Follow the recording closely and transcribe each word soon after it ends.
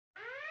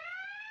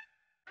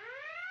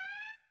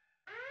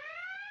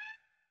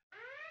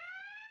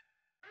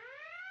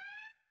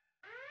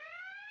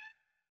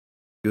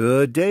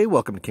Good day.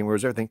 Welcome to King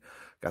William's Everything.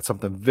 Got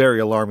something very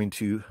alarming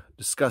to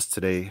discuss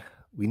today.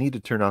 We need to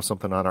turn off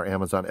something on our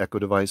Amazon Echo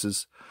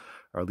devices,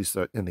 or at least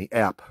in the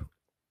app.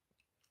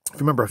 If you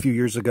remember a few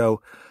years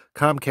ago,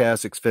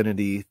 Comcast,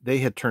 Xfinity, they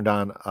had turned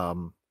on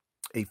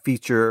a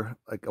feature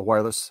like a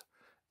wireless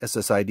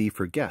SSID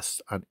for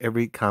guests on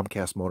every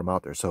Comcast modem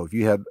out there. So if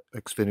you had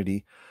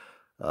Xfinity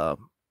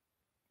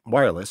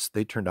wireless,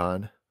 they turned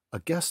on a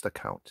guest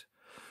account,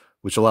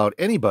 which allowed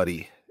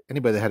anybody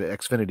that had an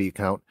Xfinity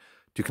account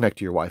to connect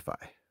to your Wi-Fi.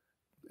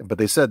 But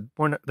they said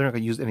they're not going to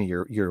use any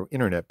of your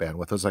internet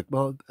bandwidth. I was like,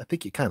 well, I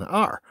think you kind of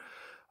are.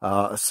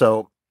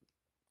 So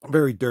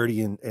very dirty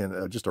and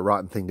just a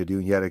rotten thing to do.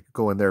 You had to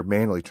go in there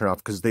manually turn off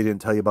because they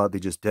didn't tell you about it. They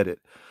just did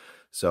it.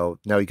 So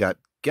now you got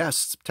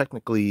guests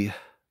technically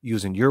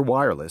using your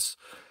wireless.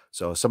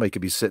 So somebody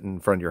could be sitting in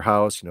front of your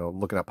house,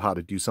 looking up how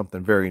to do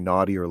something very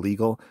naughty or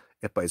illegal.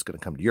 Everybody's going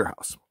to come to your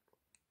house.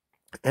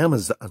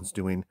 Amazon's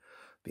doing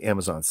the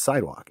Amazon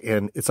Sidewalk,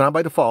 and it's on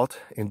by default,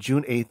 and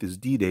June 8th is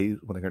D-Day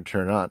when they're going to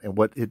turn it on. And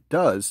what it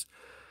does,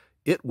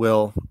 it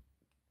will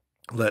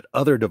let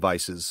other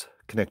devices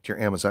connect to your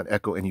Amazon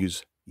Echo and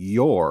use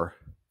your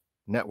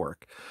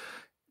network.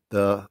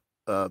 The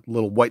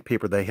little white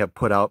paper they have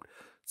put out,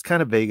 it's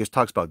kind of vague. It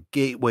talks about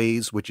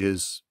gateways, which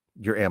is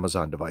your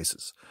Amazon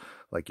devices,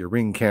 like your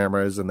Ring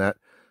cameras and that.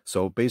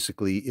 So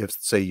basically, if,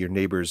 say, your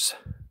neighbor's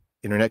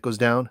internet goes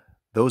down,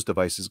 those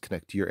devices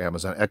connect to your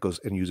Amazon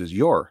Echoes and uses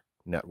your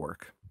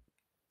network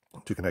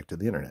to connect to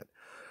the internet.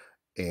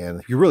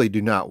 And you really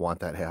do not want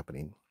that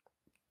happening.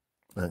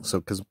 So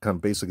because kind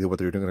of basically what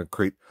they're doing, to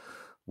create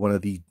one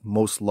of the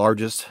most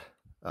largest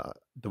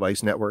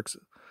device networks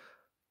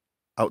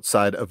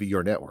outside of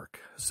your network.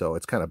 So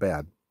it's kind of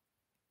bad.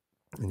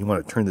 And you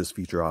want to turn this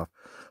feature off.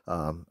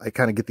 I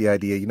kind of get the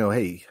idea,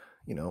 hey,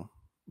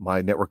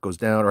 my network goes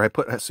down, or I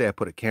put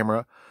a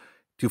camera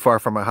too far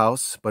from my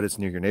house, but it's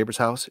near your neighbor's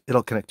house.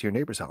 It'll connect to your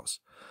neighbor's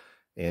house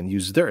and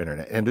use their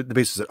internet. And the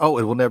basis is, it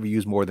will never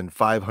use more than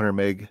 500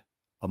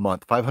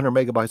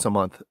 megabytes a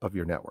month of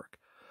your network,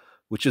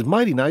 which is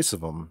mighty nice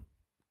of them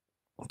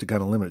to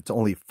kind of limit it to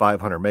only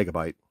 500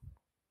 megabyte.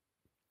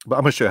 But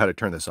I'm going to show you how to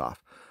turn this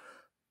off.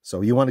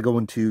 So you want to go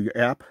into your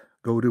app,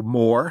 go to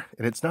More,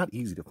 and it's not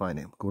easy to find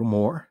it. Go to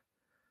More,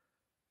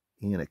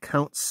 in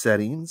Account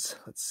Settings.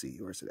 Let's see,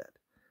 where's it at?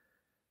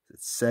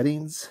 It's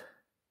Settings,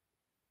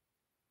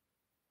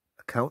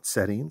 Account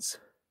Settings.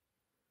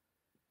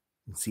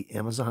 You can see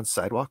Amazon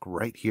Sidewalk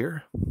right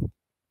here.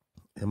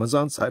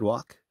 Amazon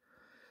Sidewalk.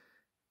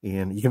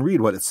 And you can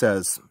read what it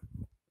says.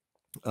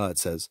 It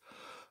says,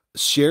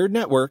 shared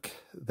network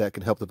that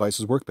can help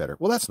devices work better.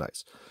 Well, that's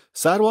nice.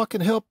 Sidewalk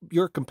can help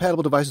your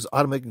compatible devices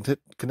automatically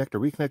connect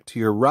or reconnect to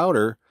your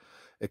router.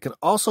 It can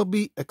also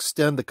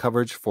extend the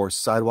coverage for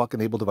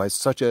Sidewalk-enabled devices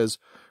such as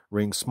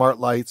Ring smart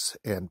lights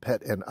and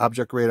pet and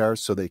object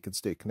radars, so they can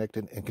stay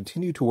connected and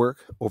continue to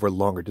work over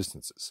longer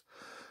distances.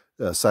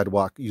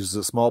 Sidewalk uses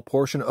a small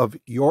portion of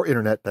your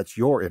internet, that's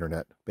your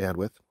internet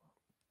bandwidth,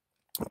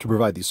 to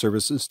provide these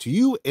services to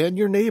you and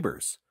your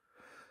neighbors.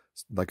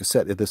 Like I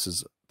said,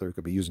 they're going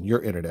to be using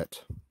your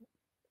internet.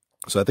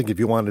 So I think if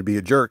you wanted to be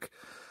a jerk,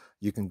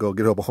 you can go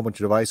get a whole bunch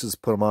of devices,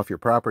 put them off your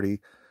property,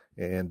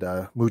 and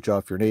mooch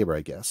off your neighbor,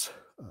 I guess.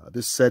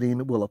 This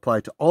setting will apply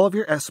to all of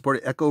your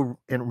supported Echo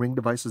and Ring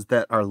devices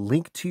that are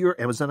linked to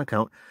your Amazon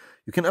account.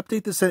 You can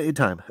update this at any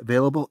time,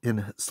 available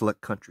in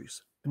select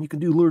countries. And you can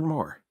learn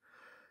more.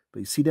 But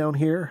you see down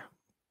here,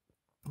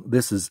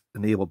 this is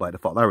enabled by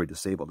default. I already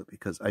disabled it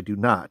because I do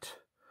not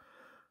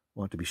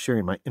want to be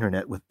sharing my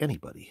internet with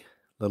anybody,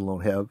 let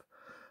alone have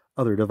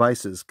other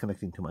devices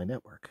connecting to my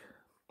network.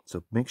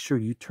 So make sure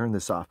you turn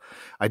this off.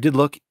 I did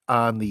look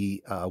on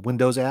the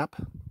Windows app.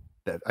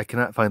 That I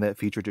cannot find that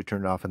feature to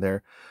turn it off in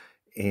there.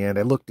 And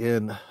I looked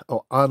in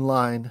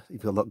online.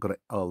 If you go to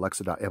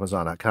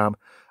alexa.amazon.com,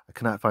 I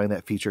cannot find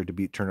that feature to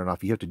be turned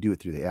off. You have to do it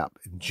through the app.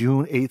 And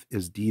June 8th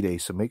is D-Day,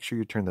 so make sure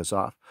you turn this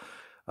off.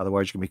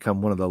 Otherwise, you can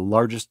become one of the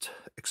largest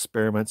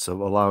experiments of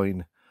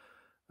allowing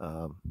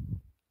not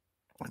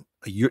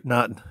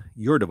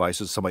your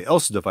devices, somebody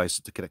else's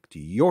devices to connect to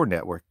your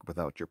network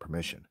without your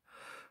permission.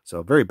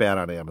 So very bad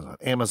on Amazon.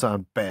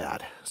 Amazon,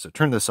 bad. So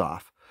turn this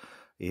off.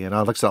 And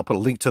I'll put a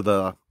link to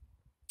the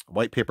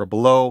white paper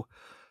below,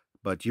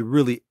 but you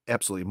really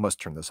absolutely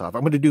must turn this off.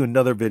 I'm going to do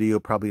another video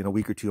probably in a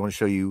week or two. I want to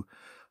show you,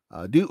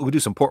 we'll do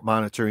some port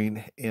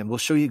monitoring, and we'll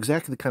show you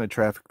exactly the kind of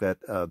traffic that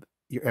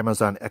your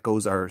Amazon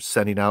Echoes are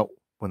sending out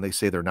when they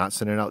say they're not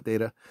sending out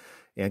data,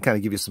 and kind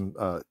of give you some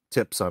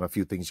tips on a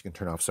few things you can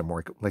turn off some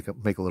more,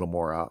 make a little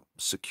more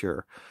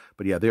secure.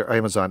 But yeah, their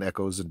Amazon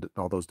Echoes and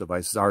all those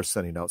devices are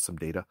sending out some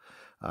data.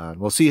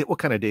 We'll see what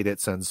kind of data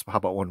it sends. How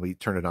about when we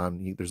turn it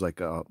on, there's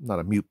like not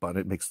a mute button.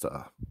 It makes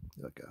the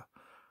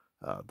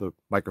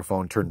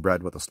microphone turn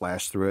red with a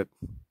slash through it.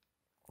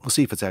 We'll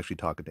see if it's actually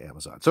talking to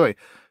Amazon. So anyway,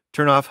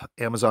 turn off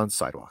Amazon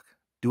Sidewalk.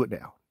 Do it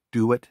now.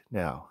 Do it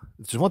now.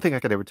 If there's one thing I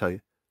could ever tell you,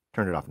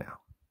 turn it off now.